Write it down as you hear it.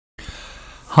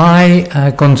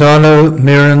Hi, Gonzalo,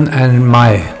 Miren and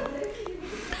Mayi.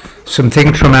 Some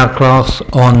things from our class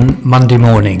on Monday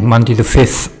morning, Monday the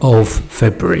 5th of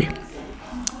February.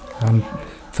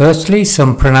 Firstly,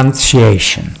 some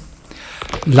pronunciation.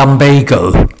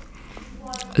 Lumbago,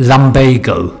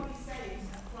 lumbago.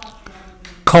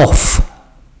 Cough,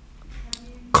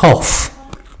 cough.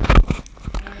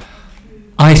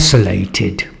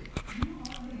 Isolated,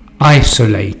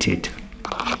 isolated.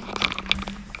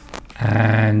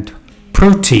 And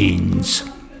proteins,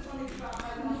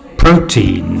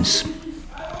 proteins.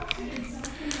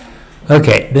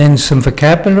 Okay, then some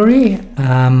vocabulary.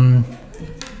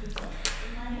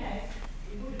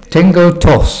 Tengo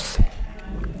tos.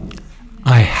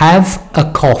 I have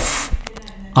a cough.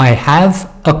 I have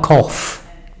a cough.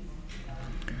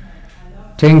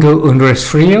 Tengo un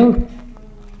resfrío.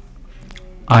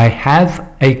 I have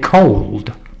a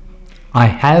cold. I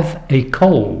have a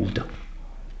cold.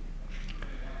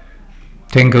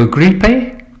 Tengo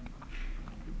gripe.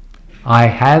 I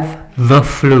have the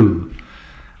flu.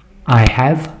 I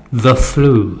have the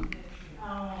flu.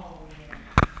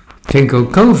 Tengo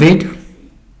COVID.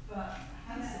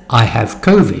 I have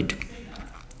COVID.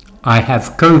 I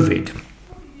have COVID.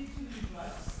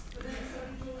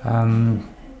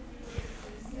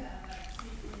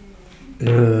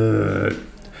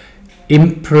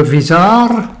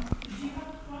 Improvisar.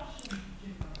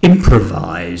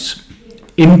 Improvise.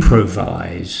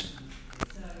 Improvise.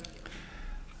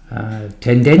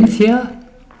 Tendencia.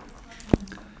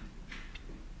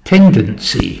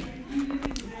 Tendency.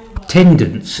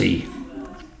 Tendency.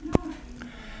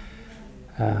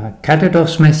 Cada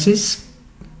dos meses.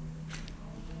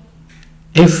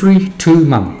 Every 2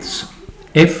 months.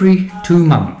 Every 2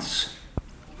 months.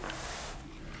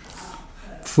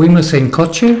 Fuimos en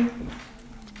coche.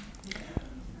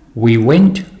 We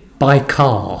went by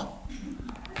car.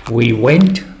 We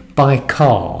went by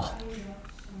car.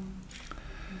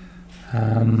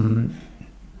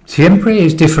 Siempre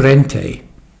es diferente.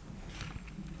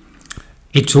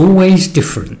 It's always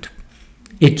different.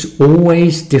 It's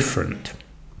always different.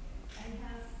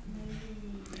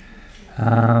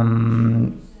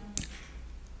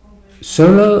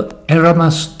 Solo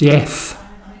éramos 10.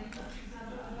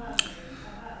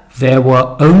 There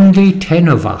were only 10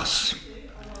 of us.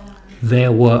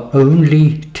 There were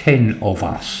only 10 of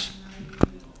us.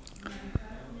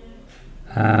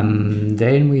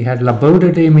 Then we had la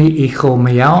boda de mi hijo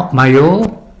mayor.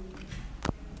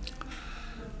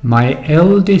 My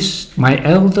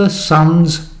elder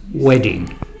son's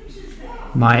wedding.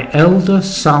 My elder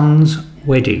son's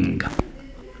wedding.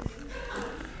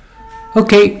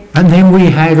 Okay, and then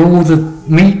we had all the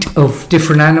meat of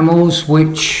different animals,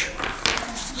 which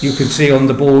you can see on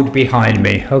the board behind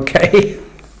me. Okay.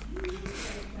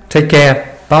 Take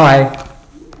care. Bye.